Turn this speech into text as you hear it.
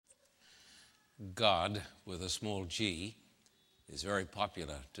God with a small g is very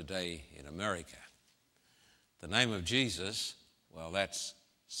popular today in America. The name of Jesus, well, that's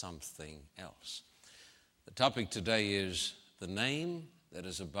something else. The topic today is the name that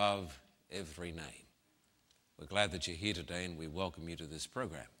is above every name. We're glad that you're here today and we welcome you to this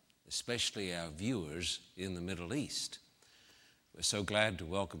program, especially our viewers in the Middle East. We're so glad to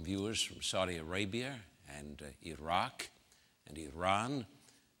welcome viewers from Saudi Arabia and Iraq and Iran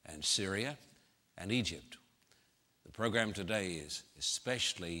and Syria and Egypt. The program today is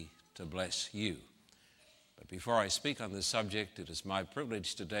especially to bless you. But before I speak on this subject, it is my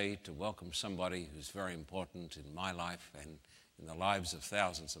privilege today to welcome somebody who's very important in my life and in the lives of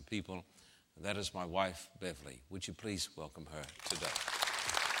thousands of people, and that is my wife, Beverly. Would you please welcome her today?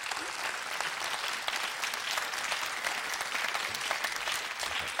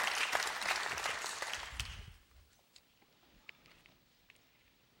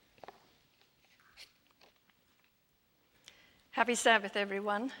 Happy Sabbath,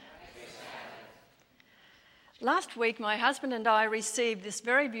 everyone. Last week, my husband and I received this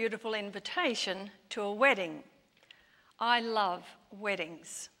very beautiful invitation to a wedding. I love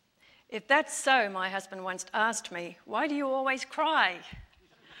weddings. If that's so, my husband once asked me, why do you always cry?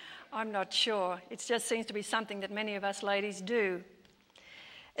 I'm not sure. It just seems to be something that many of us ladies do.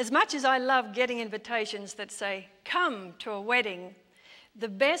 As much as I love getting invitations that say, come to a wedding, the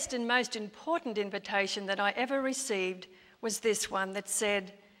best and most important invitation that I ever received was this one that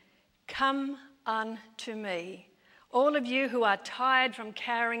said, come unto me, all of you who are tired from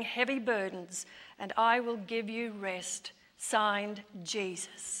carrying heavy burdens, and I will give you rest. Signed,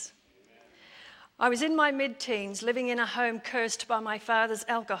 Jesus. I was in my mid-teens, living in a home cursed by my father's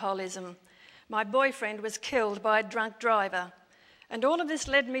alcoholism. My boyfriend was killed by a drunk driver, and all of this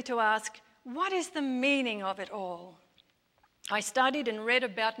led me to ask, what is the meaning of it all? I studied and read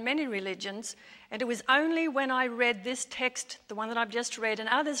about many religions, and it was only when I read this text, the one that I've just read, and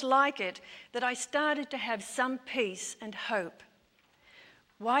others like it, that I started to have some peace and hope.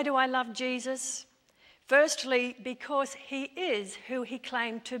 Why do I love Jesus? Firstly, because he is who he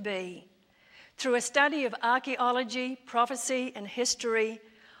claimed to be. Through a study of archaeology, prophecy, and history,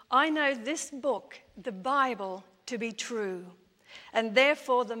 I know this book, the Bible, to be true, and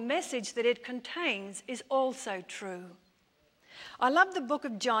therefore the message that it contains is also true. I love the book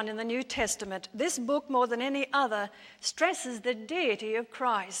of John in the New Testament. This book, more than any other, stresses the deity of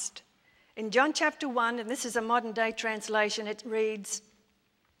Christ. In John chapter 1, and this is a modern-day translation, it reads,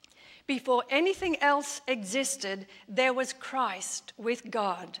 before anything else existed, there was Christ with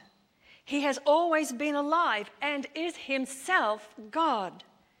God. He has always been alive and is himself God.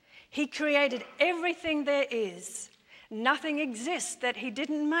 He created everything there is. Nothing exists that he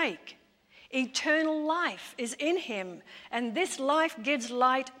didn't make. Eternal life is in him, and this life gives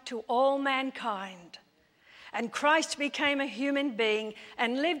light to all mankind. And Christ became a human being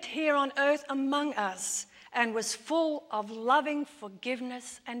and lived here on earth among us and was full of loving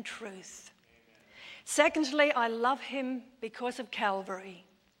forgiveness and truth. Secondly, I love him because of Calvary.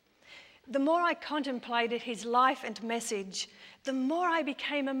 The more I contemplated his life and message, the more I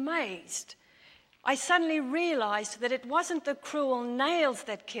became amazed. I suddenly realized that it wasn't the cruel nails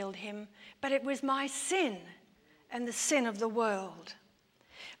that killed him, but it was my sin and the sin of the world.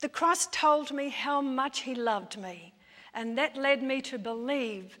 The cross told me how much he loved me, and that led me to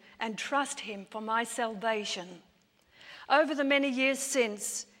believe and trust him for my salvation. Over the many years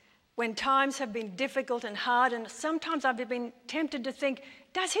since, when times have been difficult and hard, and sometimes I've been tempted to think,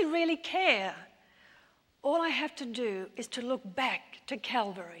 does he really care? All I have to do is to look back to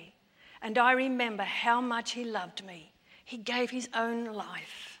Calvary, and I remember how much he loved me. He gave his own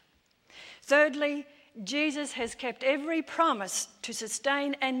life. Thirdly, Jesus has kept every promise to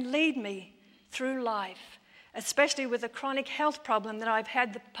sustain and lead me through life, especially with the chronic health problem that I've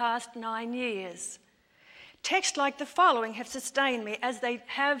had the past 9 years. Texts like the following have sustained me as they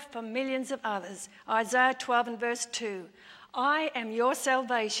have for millions of others. Isaiah 12 and verse 2. I am your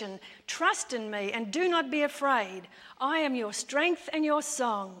salvation. Trust in me and do not be afraid. I am your strength and your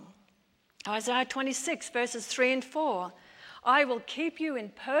song. Isaiah 26 verses 3 and 4. I will keep you in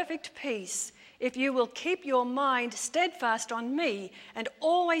perfect peace if you will keep your mind steadfast on me and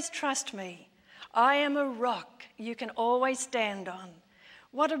always trust me. I am a rock you can always stand on.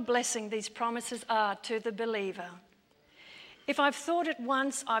 What a blessing these promises are to the believer. If I've thought it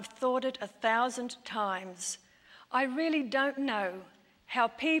once, I've thought it 1,000 times. I really don't know how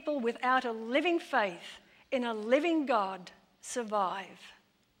people without a living faith in a living God survive.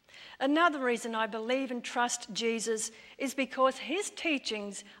 Another reason I believe and trust Jesus is because his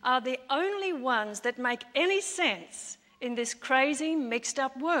teachings are the only ones that make any sense in this crazy,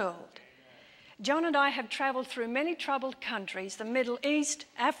 mixed-up world. John and I have travelled through many troubled countries, the Middle East,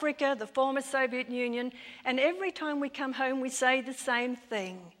 Africa, the former Soviet Union, and every time we come home we say the same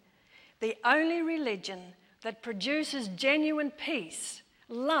thing. The only religion that produces genuine peace,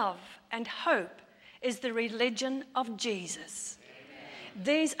 love, and hope is the religion of Jesus. Amen.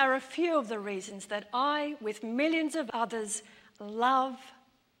 These are a few of the reasons that I, with millions of others, love,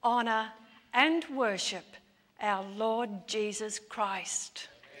 honour, and worship our Lord Jesus Christ.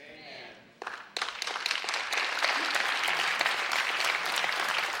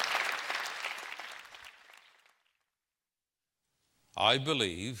 I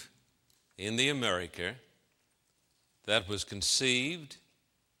believe in the America that was conceived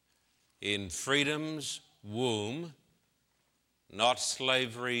in freedom's womb, not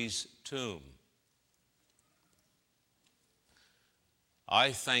slavery's tomb.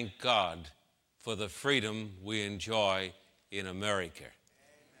 I thank God for the freedom we enjoy in America.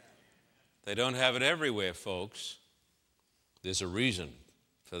 They don't have it everywhere, folks. There's a reason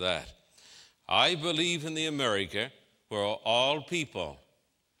for that. I believe in the America where all people,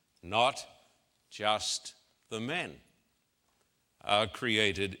 not just the men, are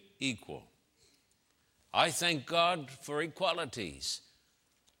created equal. I thank God for equalities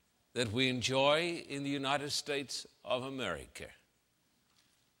that we enjoy in the United States of America.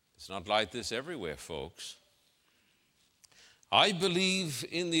 It's not like this everywhere, folks. I believe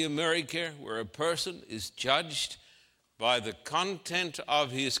in the America where a person is judged by the content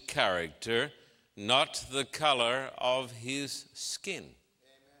of his character, not the color of his skin.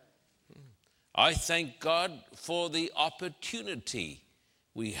 Amen. I thank God for the opportunity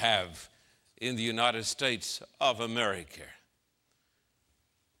we have in the United States of America.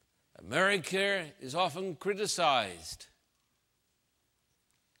 America is often criticized.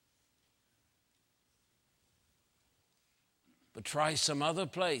 But try some other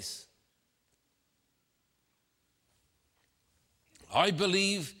place. I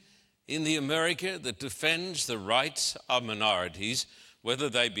believe in the America that defends the rights of minorities, whether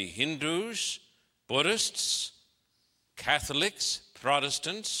they be Hindus, Buddhists, Catholics,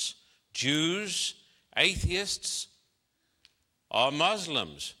 Protestants, Jews, atheists, or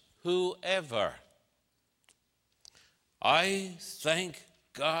Muslims, whoever. I thank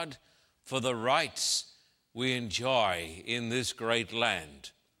God for the rights we enjoy in this great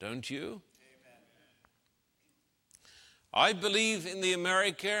land, don't you? I believe in the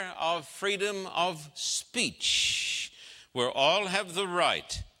America of freedom of speech, where all have the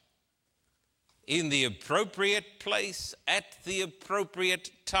right, in the appropriate place, at the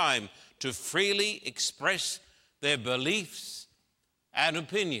appropriate time, to freely express their beliefs and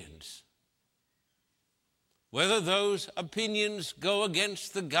opinions. Whether those opinions go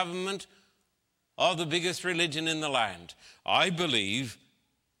against the government or the biggest religion in the land, I believe,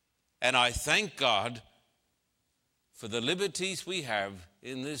 and I thank God for the liberties we have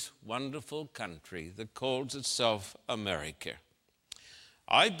in this wonderful country that calls itself America.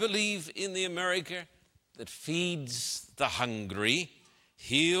 I believe in the America that feeds the hungry,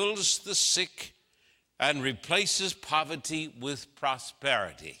 heals the sick, and replaces poverty with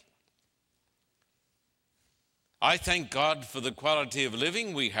prosperity. I thank God for the quality of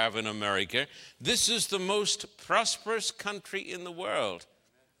living we have in America. This is the most prosperous country in the world.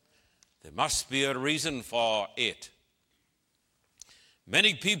 There must be a reason for it.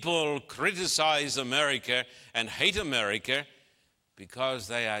 Many people criticize America and hate America because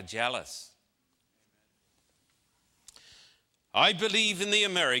they are jealous. I believe in the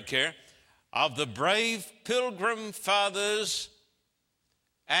America of the brave Pilgrim fathers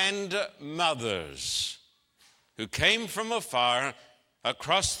and mothers who came from afar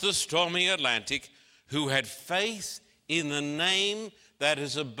across the stormy Atlantic, who had faith in the name that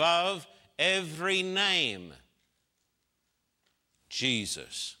is above every name,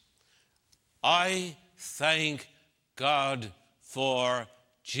 Jesus. I thank God for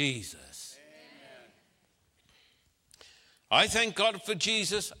Jesus. Amen. I thank God for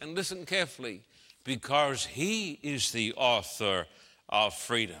Jesus, and listen carefully, because he is the author of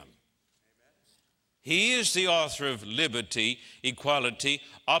freedom. He is the author of liberty, equality,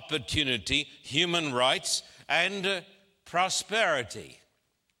 opportunity, human rights, and prosperity.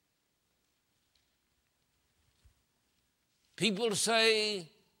 People say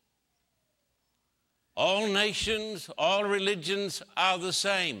all nations, all religions are the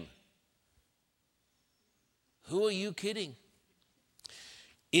same. Who are you kidding?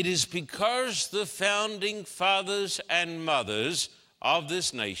 It is because the founding fathers and mothers of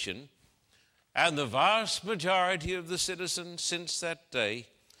this nation and the vast majority of the citizens since that day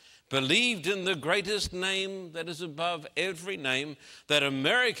believed in the greatest name that is above every name, that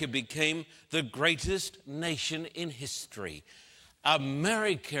America became the greatest nation in history.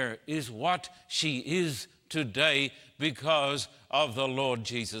 America is what she is today because of the Lord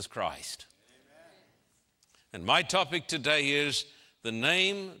Jesus Christ. Amen. And my topic today is the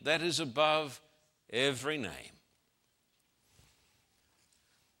name that is above every name.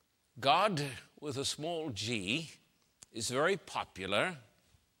 God with a small g is very popular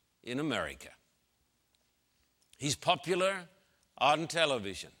in America. He's popular on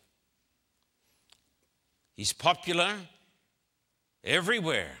television. He's popular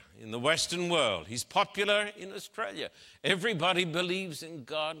everywhere in the Western world. He's popular in Australia. Everybody believes in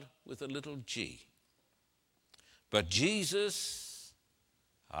God with a little g. But Jesus,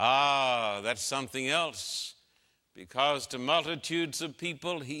 that's something else. Because to multitudes of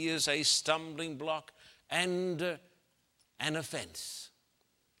people, he is a stumbling block and an offense.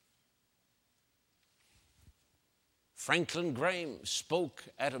 Franklin Graham spoke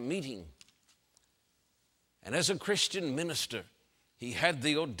at a meeting, and as a Christian minister, he had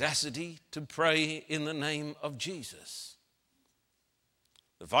the audacity to pray in the name of Jesus.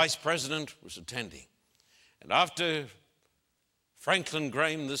 The vice president was attending, and after Franklin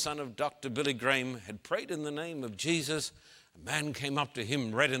Graham, the son of Dr. Billy Graham, had prayed in the name of Jesus, a man came up to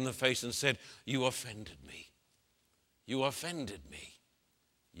him red in the face and said, "You offended me. You offended me.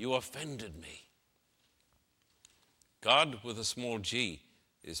 You offended me." God with a small g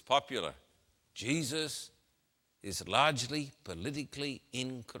is popular. Jesus is largely politically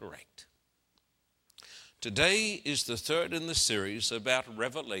incorrect. Today is the third in the series about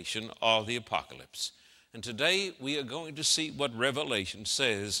Revelation or the Apocalypse. And today we are going to see what Revelation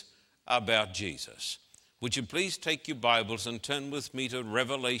says about Jesus. Would you please take your Bibles and turn with me to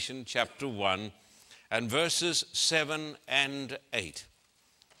Revelation chapter 1 and verses 7 and 8.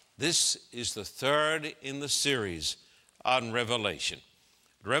 This is the third in the series on Revelation.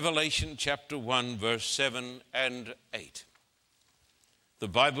 Revelation chapter 1, verse 7 and 8. The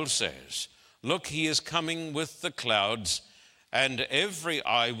Bible says, "Look, he is coming with the clouds, and every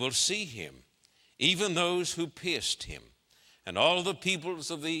eye will see him, even those who pierced him. And all the peoples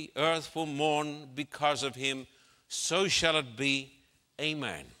of the earth will mourn because of him. So shall it be.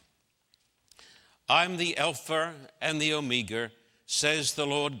 Amen. I'm the Alpha and the Omega, says the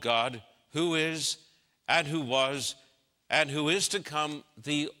Lord God, who is and who was and who is to come,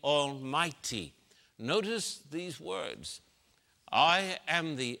 the Almighty." Notice these words. I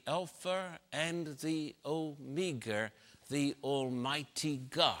am the Alpha and the Omega, the Almighty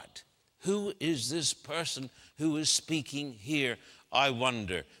God. Who is this person who is speaking here, I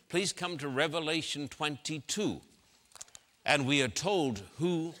wonder? Please come to Revelation 22. And we are told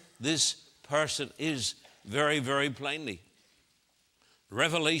who this person is very, very plainly.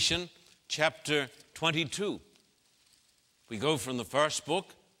 Revelation chapter 22. We go from the first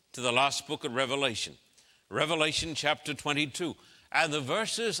book to the last book of Revelation. Revelation chapter 22. And the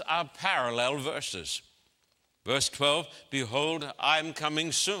verses are parallel verses. Verse 12, "Behold, I am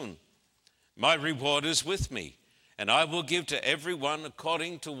coming soon. My reward is with me, and I will give to everyone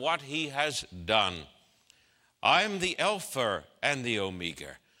according to what he has done. I am the Alpha and the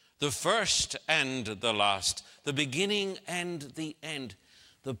Omega, the first and the last, the beginning and the end."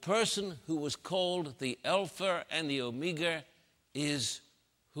 The person who was called the Alpha and the Omega is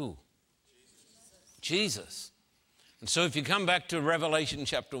who? Jesus. And so if you come back to Revelation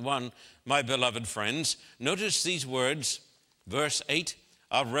chapter 1, my beloved friends, notice these words, verse 8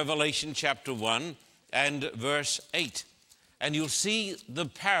 of Revelation chapter 1 and verse 8. And you'll see the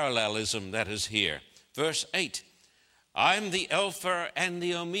parallelism that is here. Verse 8, I'm the Alpha and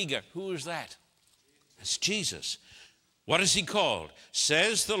the Omega. Who is that? It's Jesus. What is he called?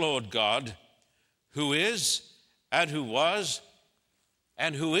 Says the Lord God, who is and who was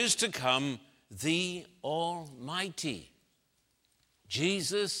and who is to come, the Almighty.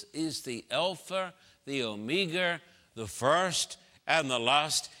 Jesus is the Alpha, the Omega, the first and the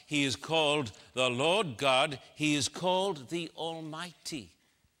last. He is called the Lord God. He is called the Almighty.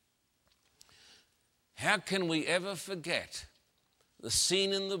 How can we ever forget the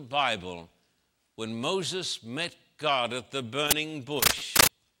scene in the Bible when Moses met God at the burning bush,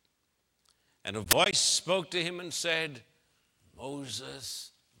 and a voice spoke to him and said,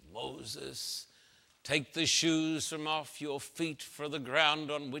 "Moses, Moses, take the shoes from off your feet, for the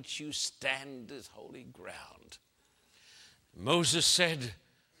ground on which you stand is holy ground." Moses said,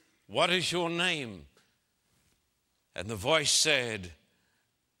 "What is your name?" And the voice said,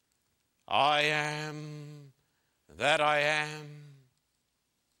 "I am that I am.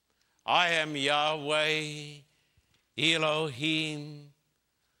 I am Yahweh, Elohim.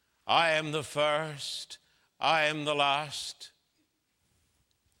 I am the first, I am the last.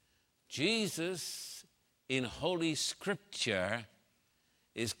 Jesus in Holy Scripture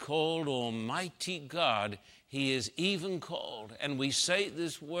is called Almighty God. He is even called, and we say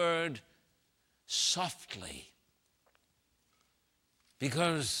this word softly,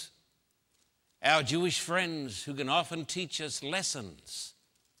 because our Jewish friends who can often teach us lessons,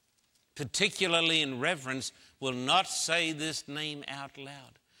 particularly in reverence, will not say this name out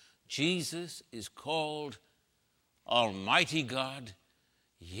loud. Jesus is called Almighty God,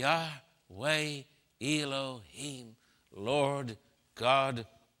 Yahweh Elohim, Lord God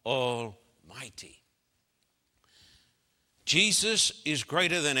Almighty. Jesus is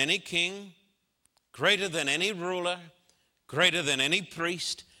greater than any king, greater than any ruler, greater than any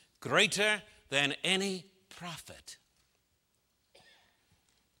priest, greater than any prophet.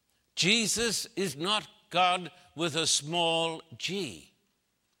 Jesus is not God with a small g.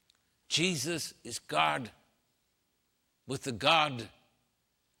 Jesus is God with the God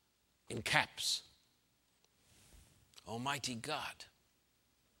in caps. Almighty God.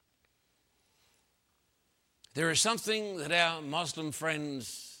 There is something that our Muslim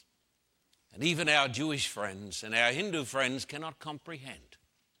friends and even our Jewish friends and our Hindu friends cannot comprehend.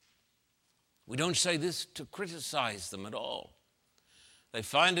 We don't say this to criticize them at all. They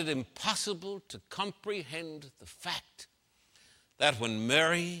find it impossible to comprehend the fact that when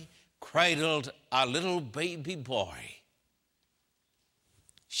Mary cradled a little baby boy,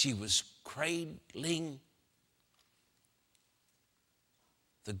 she was cradling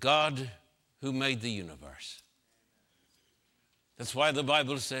the God who made the universe. That's why the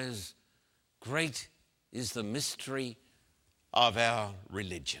Bible says, great is the mystery of our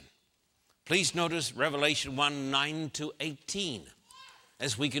religion. Please notice Revelation 1, 9 to 18.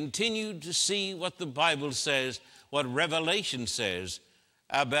 As we continue to see what the Bible says, what Revelation says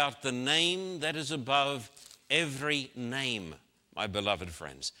about the name that is above every name, my beloved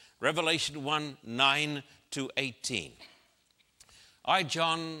friends. Revelation 1, 9 to 18. I,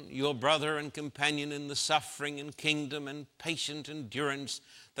 John, your brother and companion in the suffering and kingdom and patient endurance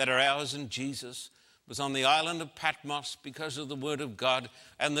that are ours in Jesus, was on the island of Patmos because of the word of God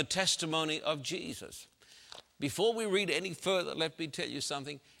and the testimony of Jesus. Before we read any further, let me tell you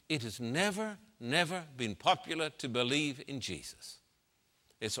something. It has never been popular to believe in Jesus.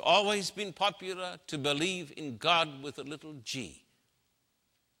 It's always been popular to believe in God with a little g.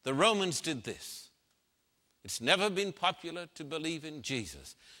 The Romans did this. It's never been popular to believe in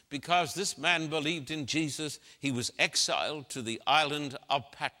Jesus. Because this man believed in Jesus, he was exiled to the island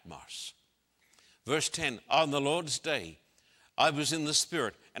of Patmos. Verse 10, on the Lord's day, I was in the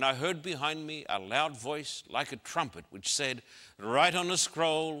Spirit, and I heard behind me a loud voice like a trumpet, which said, write on a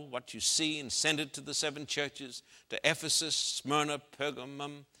scroll what you see and send it to the 7 churches, to Ephesus, Smyrna,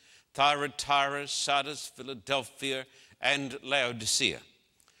 Pergamum, Thyatira, Sardis, Philadelphia, and Laodicea.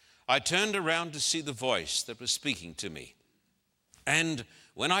 I turned around to see the voice that was speaking to me. And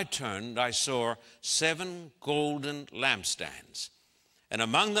when I turned, I saw 7 golden lampstands. And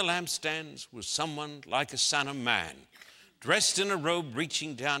among the lampstands was someone like a son of man, dressed in a robe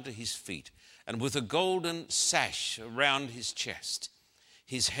reaching down to his feet, and with a golden sash around his chest.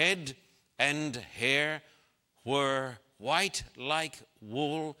 His head and hair were white like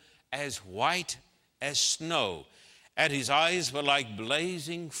wool, as white as snow, and his eyes were like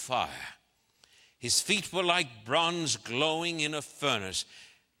blazing fire. His feet were like bronze glowing in a furnace,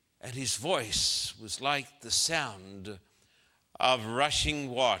 and his voice was like the sound of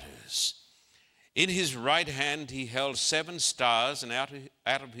rushing waters. In his right hand he held 7 stars, and out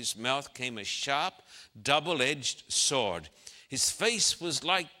of his mouth came a sharp, double-edged sword. His face was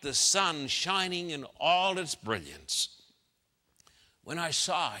like the sun shining in all its brilliance. When I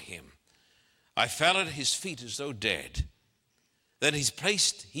saw him, I fell at his feet as though dead. Then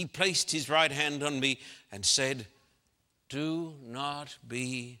he placed his right hand on me and said, do not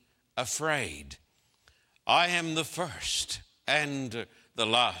be afraid. I am the first and the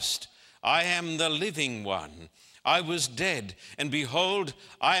last. I am the living one. I was dead, and behold,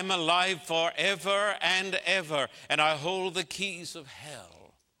 I am alive forever and ever, and I hold the keys of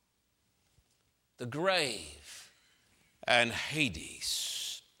hell, the grave, and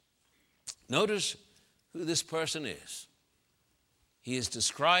Hades. Notice who this person is. He is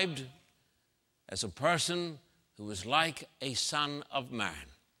described as a person who is like a son of man.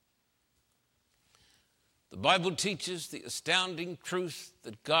 The Bible teaches the astounding truth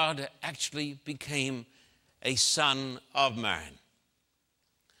that God actually became a son of man.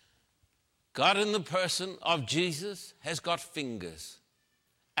 God in the person of Jesus has got fingers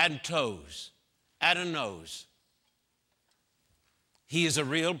and toes and a nose. He is a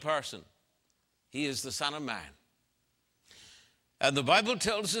real person. He is the Son of Man. And the Bible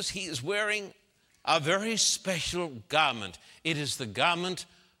tells us he is wearing a very special garment. It is the garment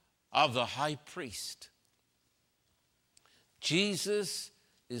of the high priest. Jesus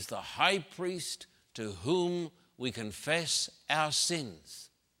is the high priest to whom we confess our sins.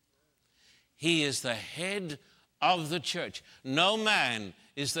 He is the head of the church. No man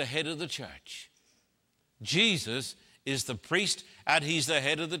is the head of the church. Jesus is the priest, and he's the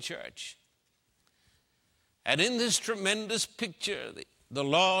head of the church. And in this tremendous picture, the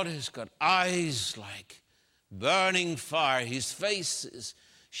Lord has got eyes like burning fire. His face is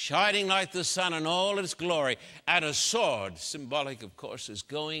shining like the sun in all its glory. And a sword, symbolic, of course, is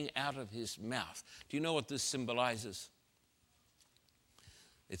going out of his mouth. Do you know what this symbolizes?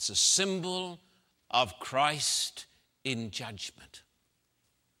 It's a symbol of Christ in judgment.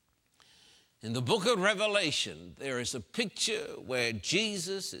 In the book of Revelation, there is a picture where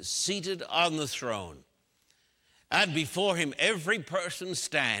Jesus is seated on the throne. And before him, every person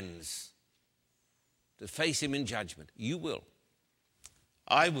stands to face him in judgment. You will.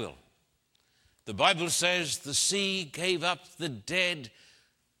 I will. The Bible says the sea gave up the dead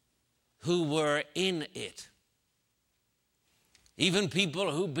who were in it. Even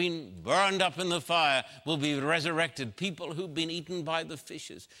people who've been burned up in the fire will be resurrected. People who've been eaten by the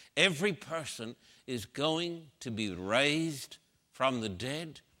fishes. Every person is going to be raised from the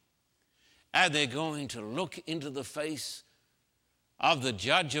dead. And they're going to look into the face of the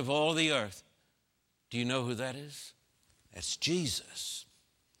judge of all the earth. Do you know who that is? That's Jesus.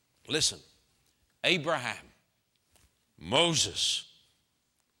 Listen, Abraham, Moses,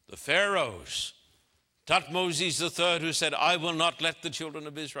 the Pharaohs, Thutmoses III, who said, I will not let the children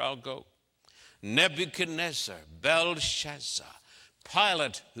of Israel go. Nebuchadnezzar, Belshazzar,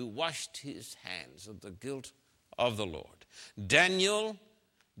 Pilate, who washed his hands of the guilt of the Lord. Daniel,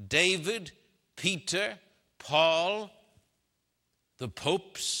 David, Peter, Paul, the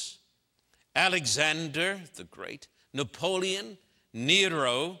popes, Alexander the Great, Napoleon,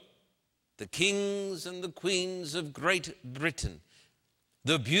 Nero, the kings and the queens of Great Britain,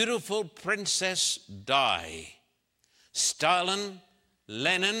 the beautiful Princess Di, Stalin,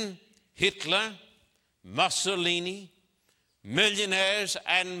 Lenin, Hitler, Mussolini, millionaires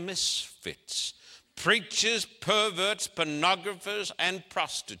and misfits, preachers, perverts, pornographers, and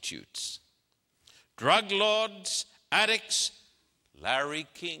prostitutes, drug lords, addicts, Larry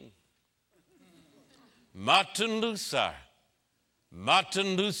King, Martin Luther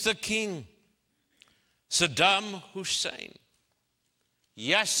King, Saddam Hussein,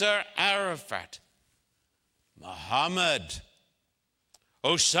 Yasser Arafat, Muhammad,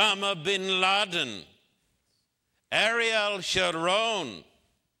 Osama bin Laden, Ariel Sharon,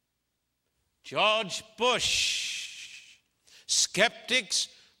 George Bush, skeptics,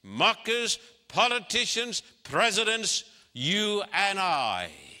 mockers, politicians, presidents, you and I.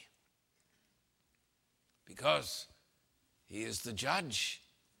 Because he is the judge.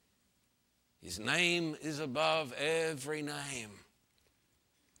 His name is above every name.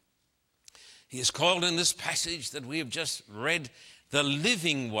 He is called in this passage that we have just read the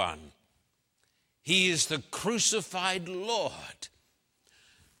living one. He is the crucified Lord.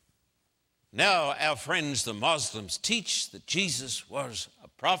 Now, our friends, the Muslims, teach that Jesus was a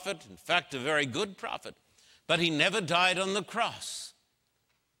prophet, in fact, a very good prophet, but he never died on the cross.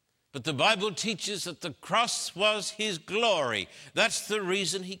 But the Bible teaches that the cross was his glory. That's the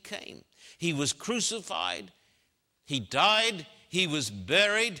reason he came. He was crucified, he died, he was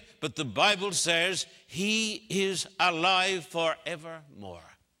buried, but the Bible says he is alive forevermore.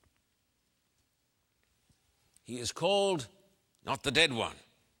 He is called not the dead one.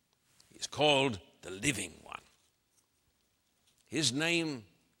 He is called the living one. His name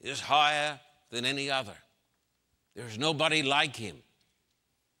is higher than any other. There is nobody like him.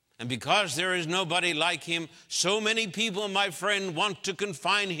 And because there is nobody like him, so many people, my friend, want to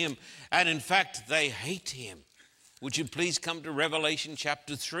confine him. And in fact, they hate him. Would you please come to Revelation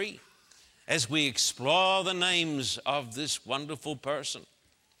chapter 3 as we explore the names of this wonderful person.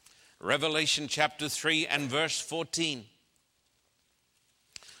 Revelation chapter 3 and verse 14.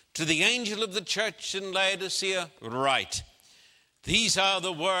 To the angel of the church in Laodicea write, these are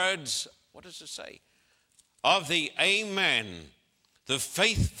the words, what does it say? Of the Amen, the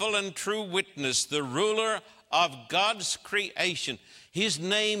faithful and true witness, the ruler of God's creation. His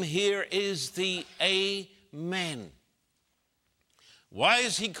name here is the Amen. Why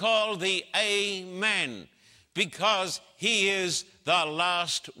is he called the Amen? Because he is the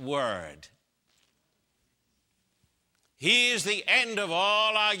last word. He is the end of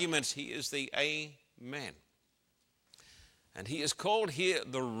all arguments. He is the Amen. And he is called here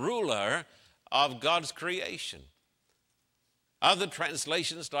the ruler of God's creation. Other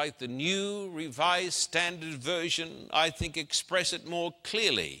translations, like the New Revised Standard Version, I think express it more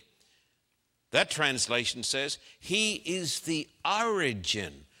clearly. That translation says, he is the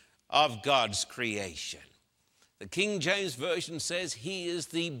origin of God's creation. The King James Version says he is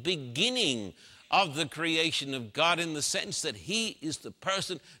the beginning of the creation of God, in the sense that he is the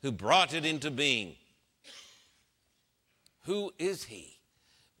person who brought it into being. Who is he?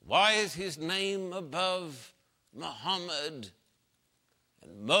 Why is his name above Muhammad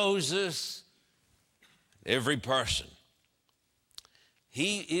and Moses, every person?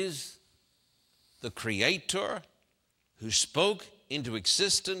 He is the creator who spoke into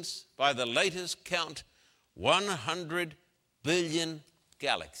existence, by the latest count, 100 billion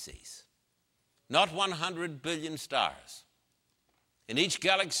galaxies. Not 100 billion stars. In each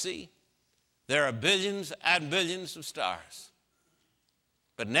galaxy, there are billions and billions of stars.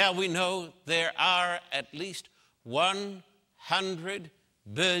 But now we know there are at least 100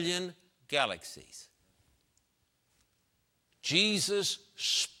 billion galaxies. Jesus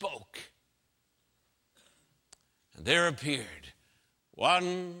spoke, and there appeared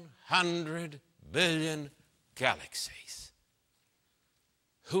 100 billion galaxies.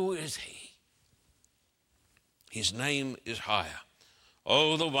 Who is he? His name is higher.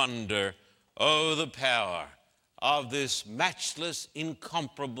 Oh, the wonder, oh, the power of this matchless,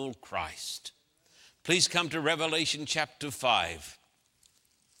 incomparable Christ. Please come to Revelation chapter 5.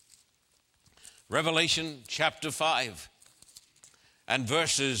 Revelation chapter 5 and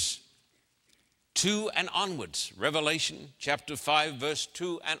verses 2 and onwards. Revelation chapter 5, verse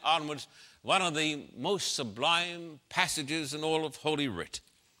 2 and onwards. One of the most sublime passages in all of Holy Writ.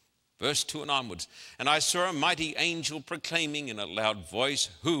 Verse 2 and onwards. And I saw a mighty angel proclaiming in a loud voice,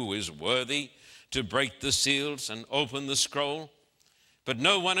 who is worthy to break the seals and open the scroll? But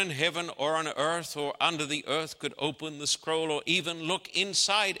no one in heaven or on earth or under the earth could open the scroll or even look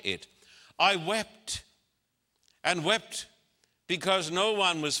inside it. I wept and wept because no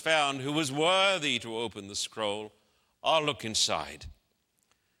one was found who was worthy to open the scroll or look inside.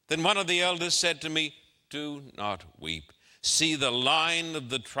 Then one of the elders said to me, do not weep. See, the Lion of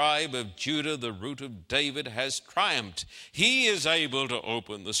the tribe of Judah, the Root of David, has triumphed. He is able to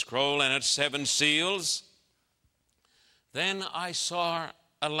open the scroll and its 7 seals. Then I saw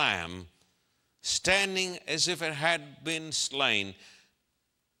a lamb standing as if it had been slain,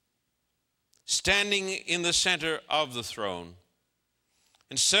 standing in the center of the throne,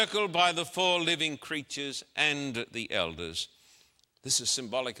 encircled by the 4 living creatures and the elders. This is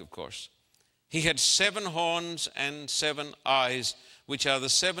symbolic, of course. He had 7 horns and 7 eyes, which are the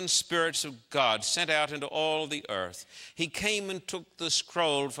 7 spirits of God sent out into all the earth. He came and took the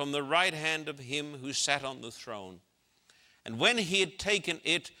scroll from the right hand of him who sat on the throne. And when he had taken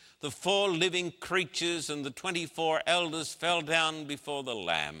it, the 4 living creatures and the 24 elders fell down before the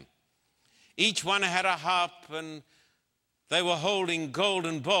Lamb. Each one had a harp, and they were holding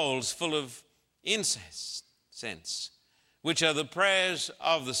golden bowls full of incense, which are the prayers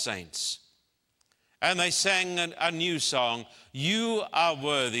of the saints. And they sang a new song. You are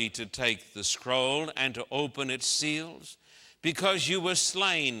worthy to take the scroll and to open its seals, because you were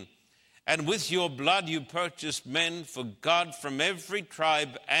slain, and with your blood you purchased men for God from every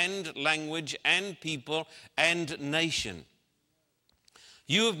tribe and language and people and nation.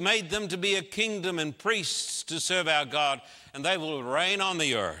 You have made them to be a kingdom and priests to serve our God, and they will reign on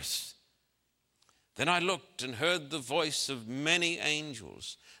the earth. Then I looked and heard the voice of many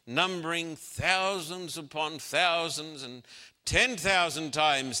angels, numbering thousands upon thousands and 10,000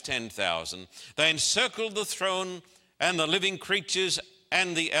 times 10,000. They encircled the throne and the living creatures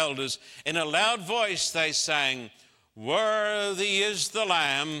and the elders. In a loud voice they sang, worthy is the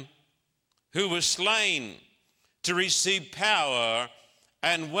Lamb who was slain to receive power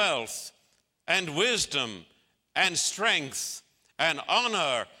and wealth and wisdom and strength and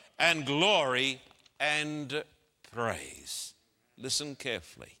honor and glory and praise. Listen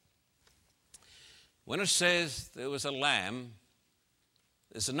carefully. When it says there was a lamb,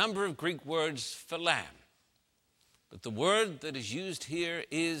 there's a number of Greek words for lamb. But the word that is used here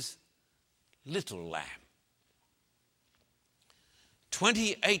is little lamb.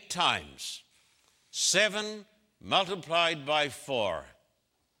 28 times, 7 multiplied by 4.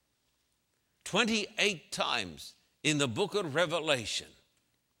 28 times in the book of Revelation,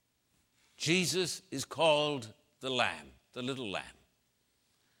 Jesus is called the Lamb, the little lamb.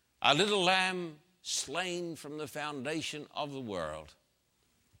 A little lamb slain from the foundation of the world.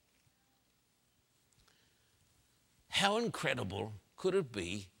 How incredible could it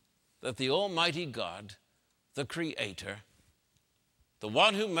be that the Almighty God, the Creator, the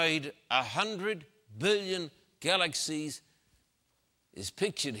one who made 100 billion galaxies, is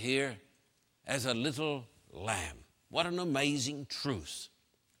pictured here as a little lamb. What an amazing truth.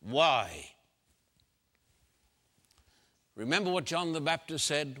 Why? Remember what John the Baptist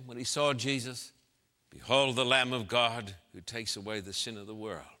said when he saw Jesus? Behold the Lamb of God who takes away the sin of the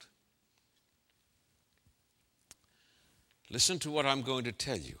world. Listen to what I'm going to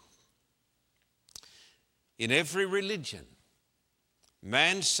tell you. In every religion,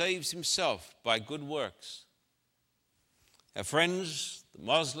 man saves himself by good works. Our friends, the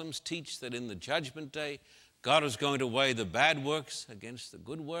Muslims, teach that in the judgment day, God is going to weigh the bad works against the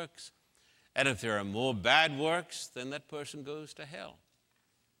good works. And if there are more bad works, then that person goes to hell.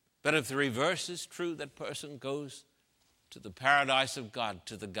 But if the reverse is true, that person goes to the paradise of God,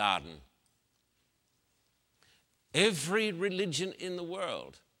 to the garden. Every religion in the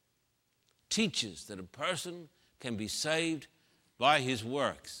world teaches that a person can be saved by his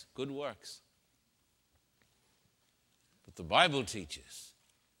works, good works. But the Bible teaches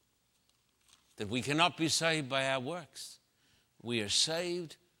that we cannot be saved by our works. We are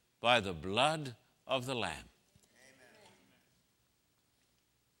saved by the blood of the Lamb. Amen.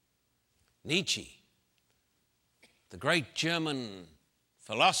 Nietzsche, the great German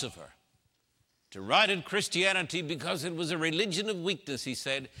philosopher, derided Christianity because it was a religion of weakness, he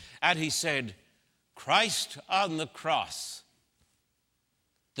said. And he said, Christ on the cross,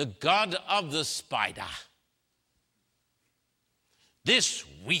 the God of the spider, this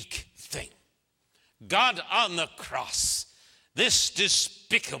weak thing. God on the cross, this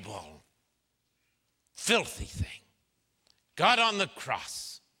despicable, filthy thing. God on the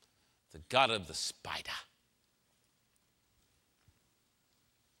cross, the God of the spider.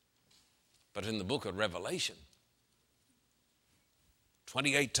 But in the book of Revelation,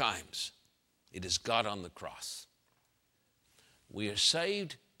 28 times, it is God on the cross. We are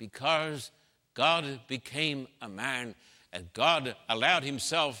saved because God became a man, and God allowed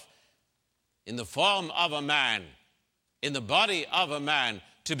himself in the form of a man, in the body of a man,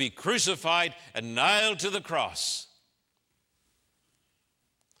 to be crucified and nailed to the cross.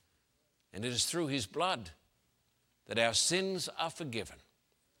 And it is through his blood that our sins are forgiven.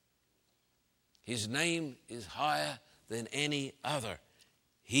 His name is higher than any other.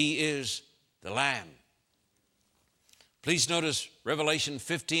 He is the Lamb. Please notice Revelation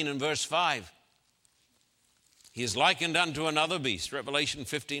 15 and verse 5. He is likened unto another beast. Revelation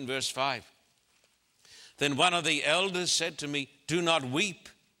 15 verse 5. Then one of the elders said to me, do not weep.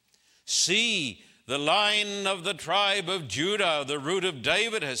 See, the Lion of the tribe of Judah, the Root of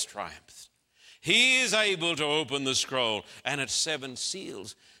David, has triumphed. He is able to open the scroll and its 7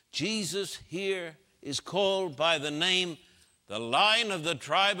 seals. Jesus here is called by the name, the Lion of the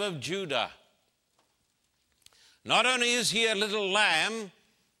tribe of Judah. Not only is he a little lamb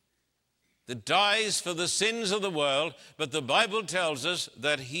that dies for the sins of the world, but the Bible tells us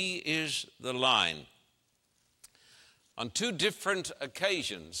that he is the Lion. On 2 different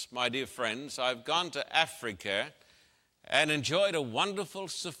occasions, my dear friends, I've gone to Africa and enjoyed a wonderful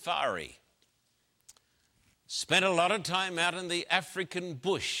safari. Spent a lot of time out in the African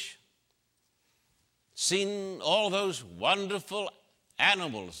bush. Seen all those wonderful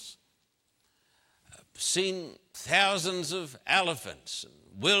animals. Seen thousands of elephants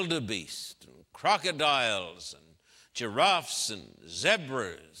and wildebeest and crocodiles and giraffes and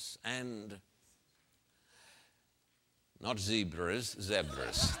zebras and not zebras,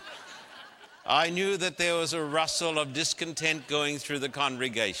 zebras. I knew that there was a rustle of discontent going through the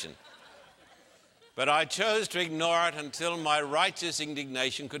congregation. But I chose to ignore it until my righteous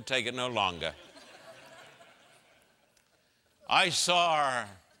indignation could take it no longer. I saw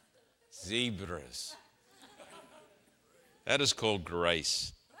zebras. That is called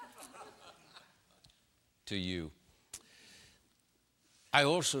grace to you. I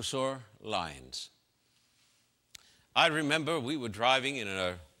also saw lions. I remember we were driving in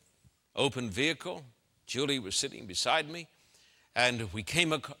an open vehicle. Julie was sitting beside me, and we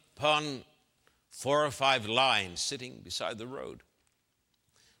came upon 4 or 5 lions sitting beside the road.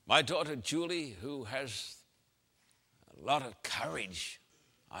 My daughter Julie, who has a lot of courage,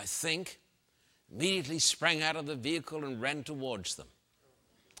 I think, immediately sprang out of the vehicle and ran towards them,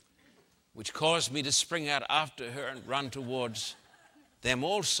 which caused me to spring out after her and run towards them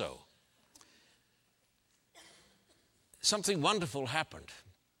also. Something wonderful happened.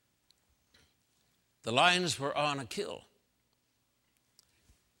 The lions were on a kill.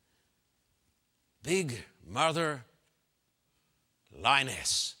 Big mother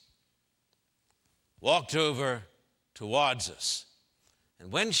lioness walked over towards us.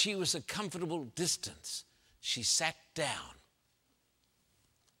 And when she was a comfortable distance, she sat down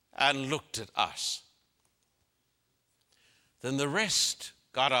and looked at us. Then the rest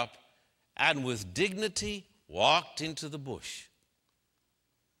got up and with dignity walked into the bush.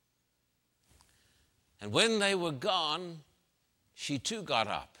 And when they were gone, she too got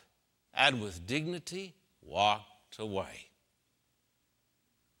up and with dignity walked away.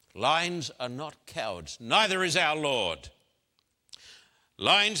 Lions are not cowards, neither is our Lord.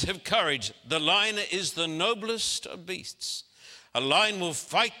 Lions have courage. The lion is the noblest of beasts. A lion will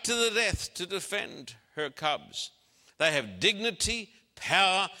fight to the death to defend her cubs. They have dignity,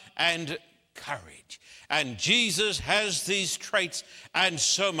 power, and courage. And Jesus has these traits and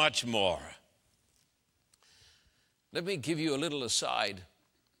so much more. Let me give you a little aside.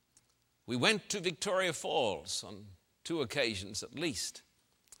 We went to Victoria Falls on 2 occasions at least.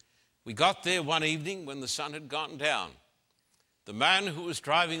 We got there one evening when the sun had gone down. The man who was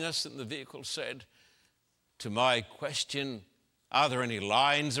driving us in the vehicle said, to my question, "Are there any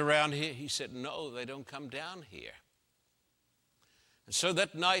lions around here?" He said, "No, they don't come down here." And so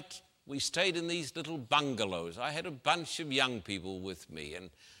that night we stayed in these little bungalows. I had a bunch of young people with me,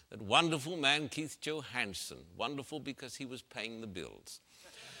 and that wonderful man, Keith Johansson, wonderful because he was paying the bills,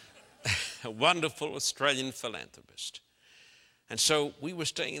 a wonderful Australian philanthropist. And so we were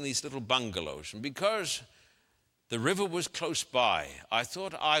staying in these little bungalows, and because the river was close by, I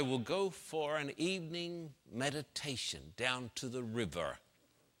thought I will go for an evening meditation down to the river.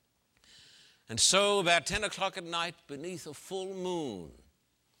 And so about 10 o'clock at night, beneath a full moon,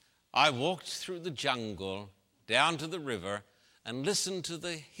 I walked through the jungle down to the river and listened to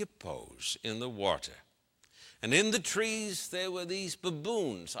the hippos in the water. And in the trees there were these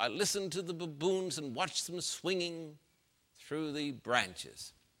baboons. I listened to the baboons and watched them swinging through the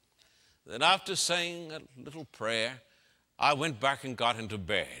branches. Then after saying a little prayer, I went back and got into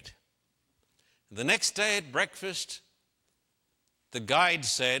bed. The next day at breakfast, the guide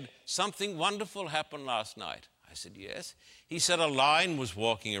said, "Something wonderful happened last night." I said, "Yes." He said a lion was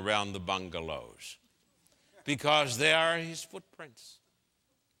walking around the bungalows because there are his footprints.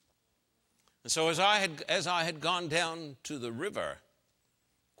 And so as I had gone down to the river,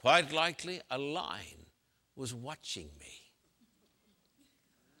 quite likely a lion was watching me.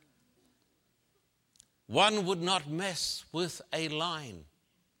 One would not mess with a lion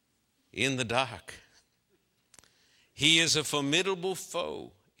in the dark. He is a formidable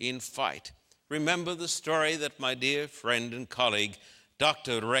foe in fight. Remember the story that my dear friend and colleague,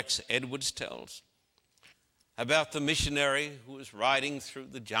 Dr. Rex Edwards, tells about the missionary who was riding through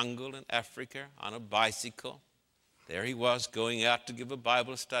the jungle in Africa on a bicycle. There he was going out to give a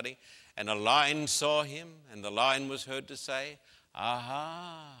Bible study, and a lion saw him, and the lion was heard to say,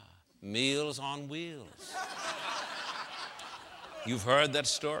 "Aha, Meals on Wheels." You've heard that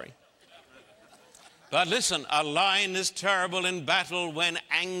story. But listen, a lion is terrible in battle when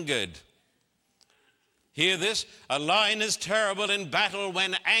angered. Hear this, a lion is terrible in battle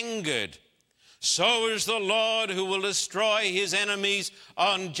when angered. So is the Lord who will destroy his enemies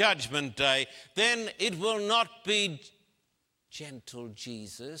on Judgment Day. Then it will not be gentle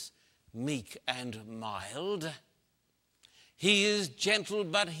Jesus, meek and mild. He is gentle,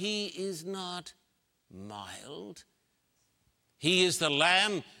 but he is not mild. He is the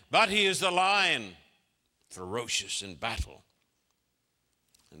lamb, but he is the lion, ferocious in battle.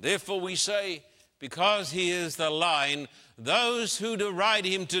 And therefore we say, because he is the lion, those who deride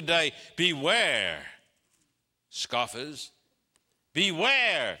him today, beware, scoffers,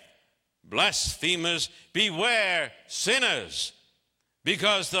 beware, blasphemers, beware, sinners,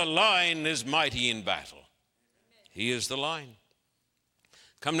 because the lion is mighty in battle. He is the lion.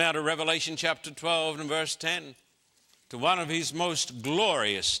 Come now to Revelation chapter 12 and verse 10, to one of his most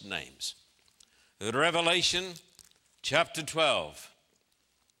glorious names. Revelation chapter 12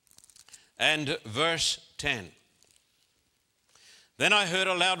 and verse 10. Then I heard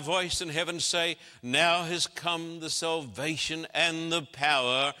a loud voice in heaven say, "Now has come the salvation and the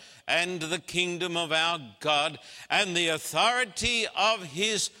power and the kingdom of our God and the authority of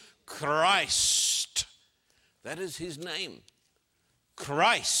his Christ." That is his name,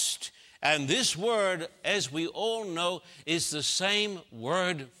 Christ. And this word, as we all know, is the same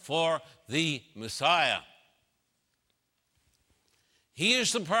word for the Messiah. He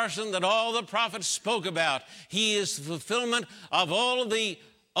is the person that all the prophets spoke about. He is the fulfillment of all the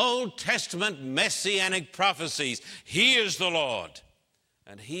Old Testament messianic prophecies. He is the Lord,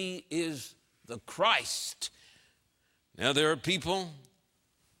 and he is the Christ. Now, there are people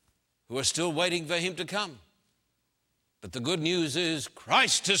who are still waiting for him to come. But the good news is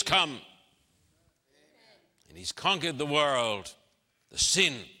Christ has come. And he's conquered the world, the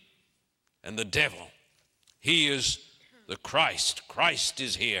sin, and the devil. He is The Christ. Christ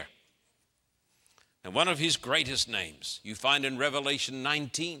is here. And one of his greatest names you find in Revelation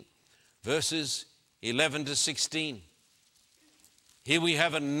 19, verses 11 to 16. Here we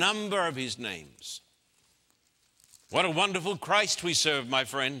have a number of his names. What a wonderful Christ we serve, my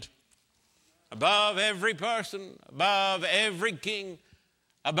friend. Above every person, above every king,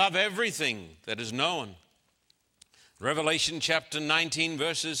 above everything that is known. Revelation chapter 19,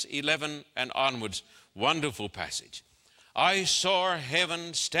 verses 11 and onwards. Wonderful passage. I saw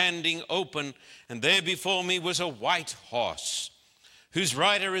heaven standing open, and there before me was a white horse, whose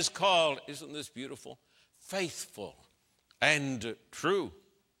rider is called, isn't this beautiful? Faithful and true.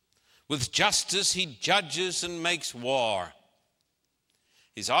 With justice he judges and makes war.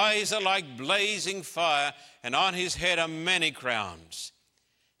 His eyes are like blazing fire, and on his head are many crowns.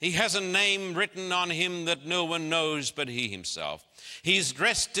 He has a name written on him that no one knows but he himself. He is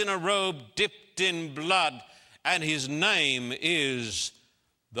dressed in a robe dipped in blood, and his name is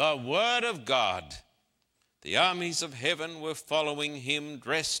the Word of God. The armies of heaven were following him,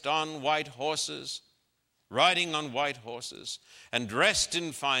 dressed on white horses, riding on white horses, and dressed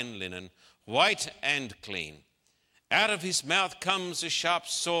in fine linen, white and clean. Out of his mouth comes a sharp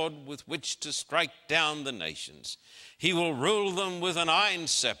sword with which to strike down the nations. He will rule them with an iron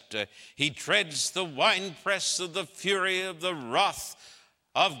scepter. He treads the winepress of the fury of the wrath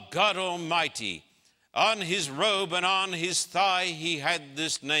of God Almighty. On his robe and on his thigh he had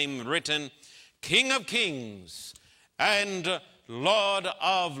this name written, King of Kings and Lord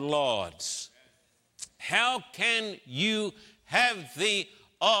of Lords. How can you have the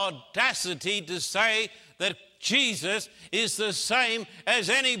audacity to say that Jesus is the same as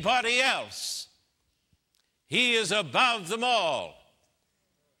anybody else? He is above them all.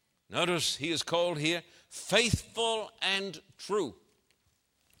 Notice he is called here faithful and true.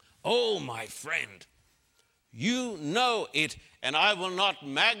 Oh, my friend, you know it, and I will not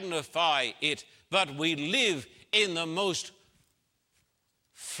magnify it, but we live in the most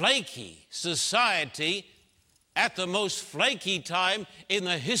flaky society at the most flaky time in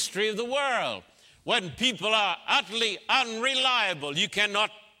the history of the world, when people are utterly unreliable. You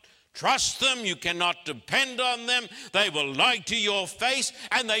cannot trust them, you cannot depend on them. They will lie to your face,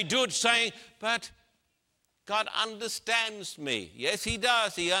 and they do it saying, but God understands me. Yes, he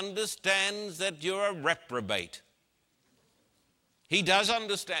does. He understands that you're a reprobate. He does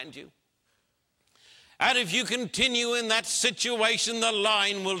understand you. And if you continue in that situation, the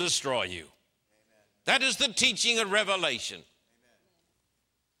line will destroy you. Amen. That is the teaching of Revelation. Amen.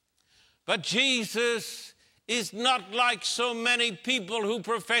 But Jesus is not like so many people who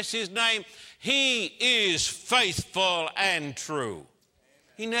profess his name. He is faithful and true. Amen.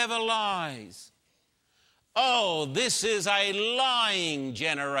 He never lies. Oh, this is a lying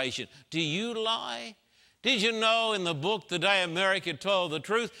generation. Do you lie? Did you know in the book, The Day America Told the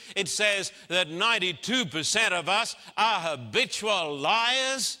Truth, it says that 92% of us are habitual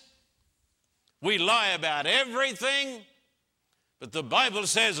liars? We lie about everything, but the Bible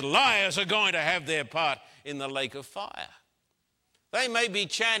says liars are going to have their part in the lake of fire. They may be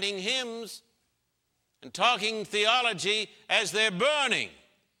chanting hymns and talking theology as they're burning.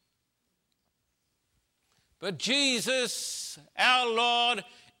 But Jesus, our Lord,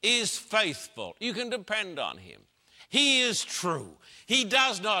 is faithful. You can depend on him. He is true. He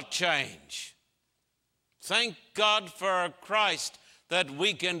does not change. Thank God for a Christ that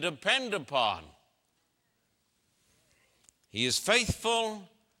we can depend upon. He is faithful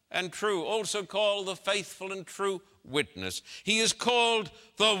and true, also called the faithful and true witness. He is called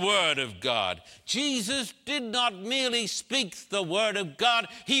the Word of God. Jesus did not merely speak the Word of God,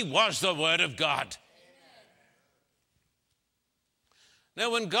 he was the Word of God.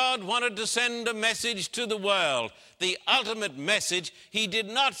 Now, when God wanted to send a message to the world, the ultimate message, he did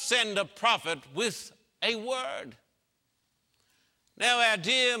not send a prophet with a word. Now, our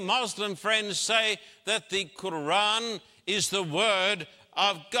dear Muslim friends say that the Quran is the word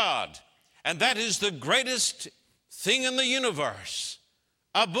of God, and that is the greatest thing in the universe,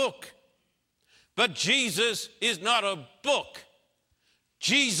 a book. But Jesus is not a book.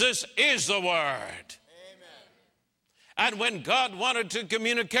 Jesus is the Word. And when God wanted to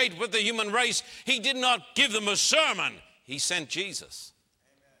communicate with the human race, he did not give them a sermon. He sent Jesus.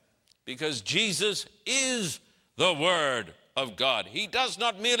 Amen. Because Jesus is the Word of God. He does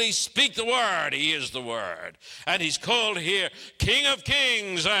not merely speak the Word, he is the Word. And he's called here King of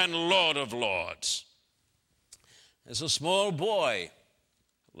Kings and Lord of Lords. As a small boy,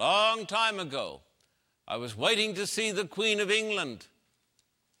 a long time ago, I was waiting to see the Queen of England.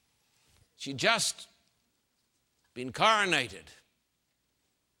 She just been coronated.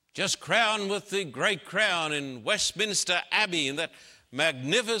 just crowned with the great crown in Westminster Abbey, in that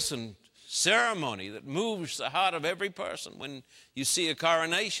magnificent ceremony that moves the heart of every person when you see a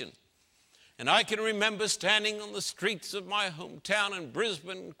coronation. And I can remember standing on the streets of my hometown in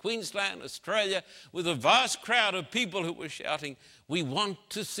Brisbane, Queensland, Australia, with a vast crowd of people who were shouting, "We want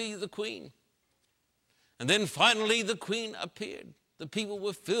to see the Queen." And then finally the Queen appeared. The people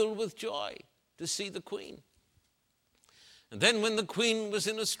were filled with joy to see the Queen. And then when the Queen was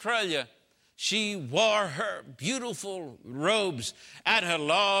in Australia, she wore her beautiful robes and her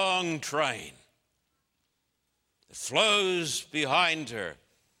long train. It flows behind her.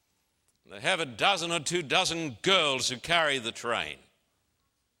 They have a dozen or 2 dozen girls who carry the train.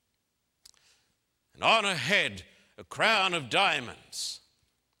 And on her head, a crown of diamonds.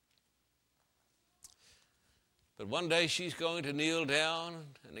 But one day she's going to kneel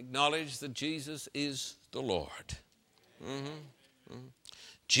down and acknowledge that Jesus is the Lord.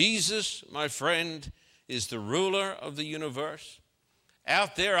 Jesus, my friend, is the ruler of the universe.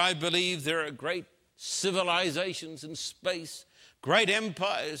 Out there, I believe there are great civilizations in space, great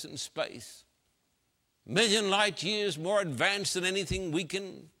empires in space, million light years more advanced than anything we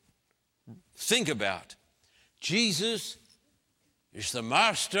can think about. Jesus is the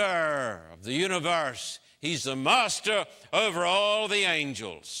master of the universe. He's the master over all the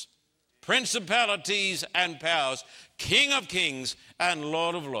angels, principalities and powers, King of kings and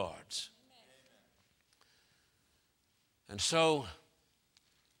Lord of lords. And so,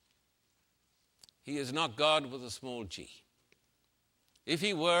 he is not God with a small g. If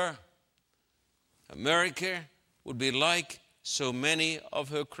he were, America would be like so many of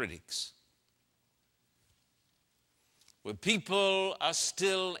her critics, where people are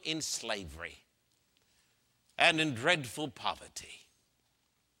still in slavery and in dreadful poverty.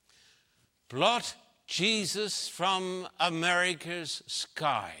 Blot Jesus from America's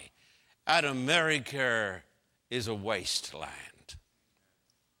sky, and America is a wasteland.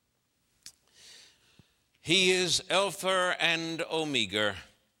 He is Alpha and Omega,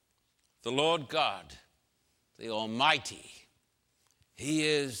 the Lord God, the Almighty. He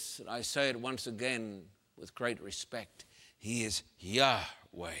is, and I say it once again with great respect, he is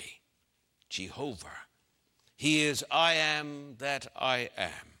Yahweh, Jehovah. He is I am that I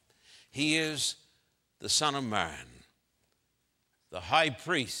am. He is the Son of Man, the high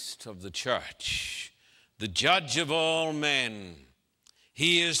priest of the church, the judge of all men.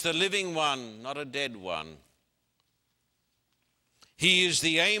 He is the living one, not a dead one. He is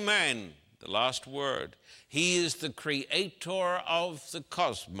the Amen, the last word. He is the creator of the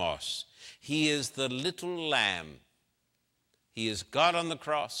cosmos. He is the little lamb. He is God on the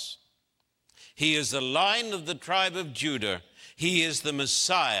cross. He is the Lion of the tribe of Judah. He is the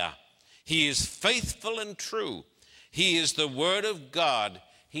Messiah. He is faithful and true. He is the Word of God.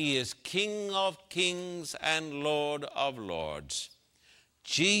 He is King of kings and Lord of lords.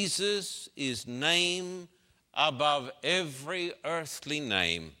 Jesus is name above every earthly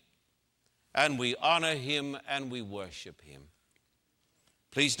name, and we honor him and we worship him.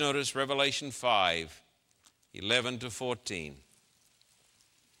 Please notice Revelation 5, 11 to 14.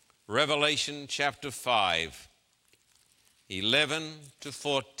 Revelation chapter 5, 11 to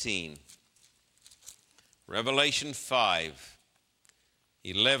 14. Revelation 5,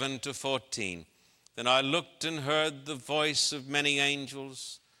 11 to 14. Then I looked and heard the voice of many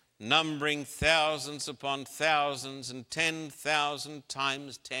angels, numbering thousands upon thousands and 10,000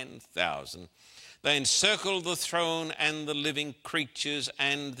 times 10,000. They encircled the throne and the living creatures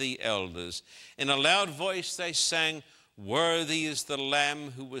and the elders. In a loud voice they sang, "Worthy is the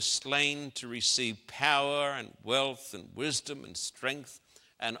Lamb who was slain to receive power and wealth and wisdom and strength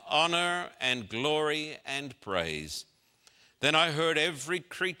and honor and glory and praise." Then I heard every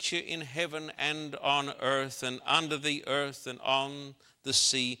creature in heaven and on earth and under the earth and on the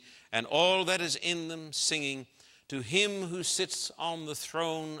sea and all that is in them singing, "To him who sits on the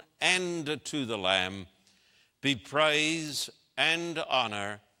throne and to the Lamb be praise and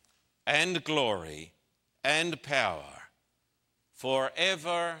honor and glory and power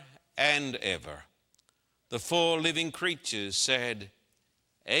forever and ever." The 4 living creatures said,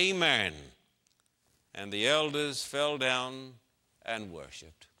 "Amen." And the elders fell down and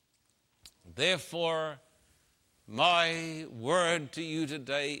worshipped. Therefore, my word to you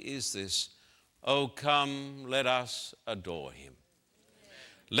today is this: Oh, come, let us adore him.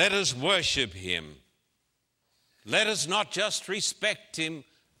 Let us worship him. Let us not just respect him,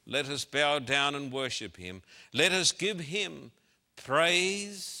 let us bow down and worship him. Let us give him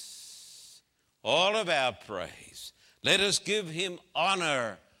praise, all of our praise. Let us give him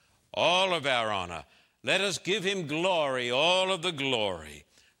honor, all of our honor. Let us give him glory, all of the glory.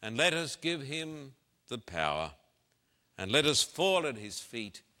 and let us give him the power, and let us fall at his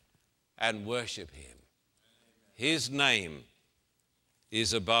feet and worship him. His name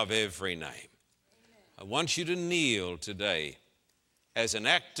is above every name. I want you to kneel today as an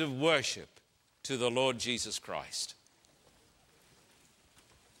act of worship to the Lord Jesus Christ.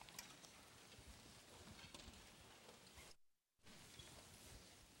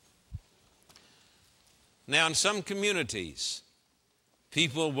 Now, in some communities,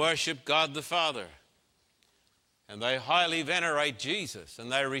 people worship God the Father, and they highly venerate Jesus,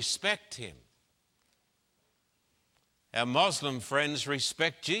 and they respect him. Our Muslim friends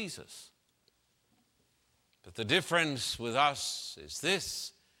respect Jesus. But the difference with us is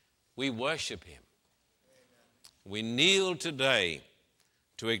this: we worship him. We kneel today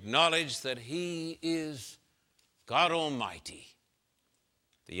to acknowledge that he is God Almighty,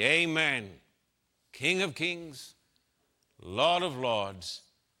 the Amen, King of kings, Lord of lords,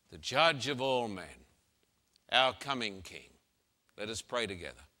 the judge of all men, our coming King. Let us pray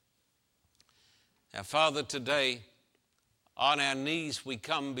together. Our Father, today, on our knees we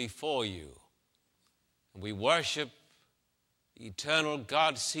come before you, and we worship the eternal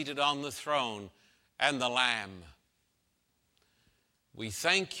God seated on the throne and the Lamb. We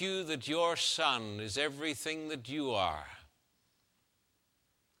thank you that your Son is everything that you are,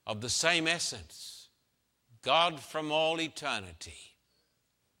 of the same essence, God from all eternity.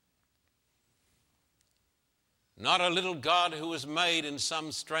 Not a little God who was made in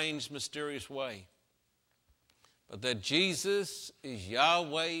some strange, mysterious way, but that Jesus is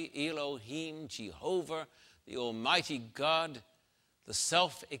Yahweh, Elohim, Jehovah, the Almighty God, the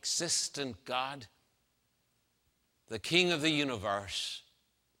self-existent God, the King of the universe,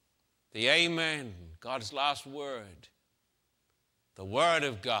 the Amen, God's last word, the Word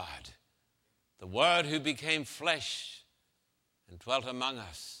of God, the Word who became flesh and dwelt among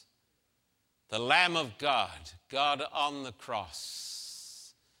us, the Lamb of God, God on the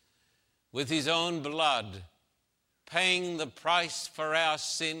cross, with his own blood, paying the price for our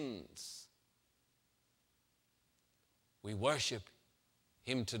sins. We worship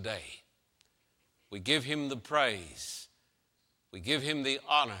him today. We give him the praise. We give him the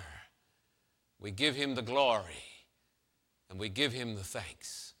honor. We give him the glory. And we give him the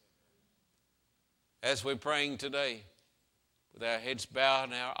thanks. As we're praying today, with our heads bowed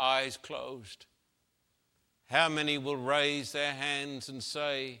and our eyes closed, how many will raise their hands and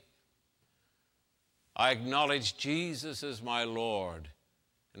say, I acknowledge Jesus as my Lord,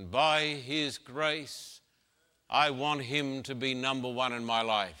 and by his grace, I want him to be number one in my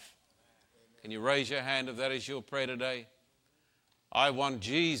life? Can you raise your hand if that is your prayer today? I want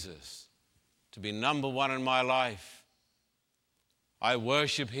Jesus to be number one in my life. I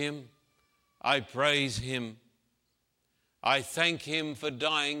worship him. I praise him. I thank him for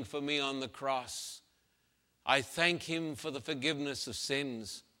dying for me on the cross. I thank him for the forgiveness of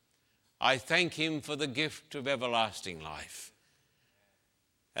sins. I thank him for the gift of everlasting life.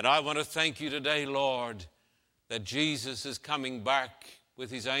 And I want to thank you today, Lord, that Jesus is coming back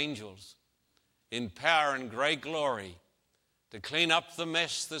with his angels in power and great glory to clean up the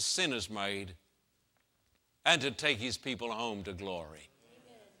mess the sin has made and to take his people home to glory.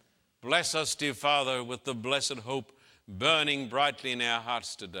 Amen. Bless us, dear Father, with the blessed hope burning brightly in our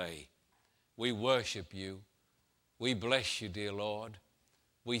hearts today. We worship you. We bless you, dear Lord.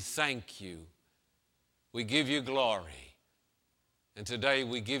 We thank you. We give you glory. And today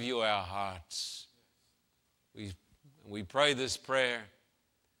we give you our hearts. We pray this prayer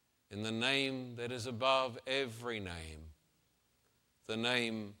in the name that is above every name, the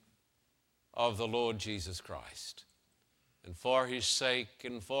name of the Lord Jesus Christ. And for his sake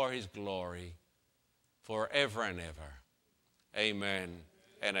and for his glory, forever and ever. Amen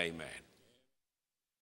and amen.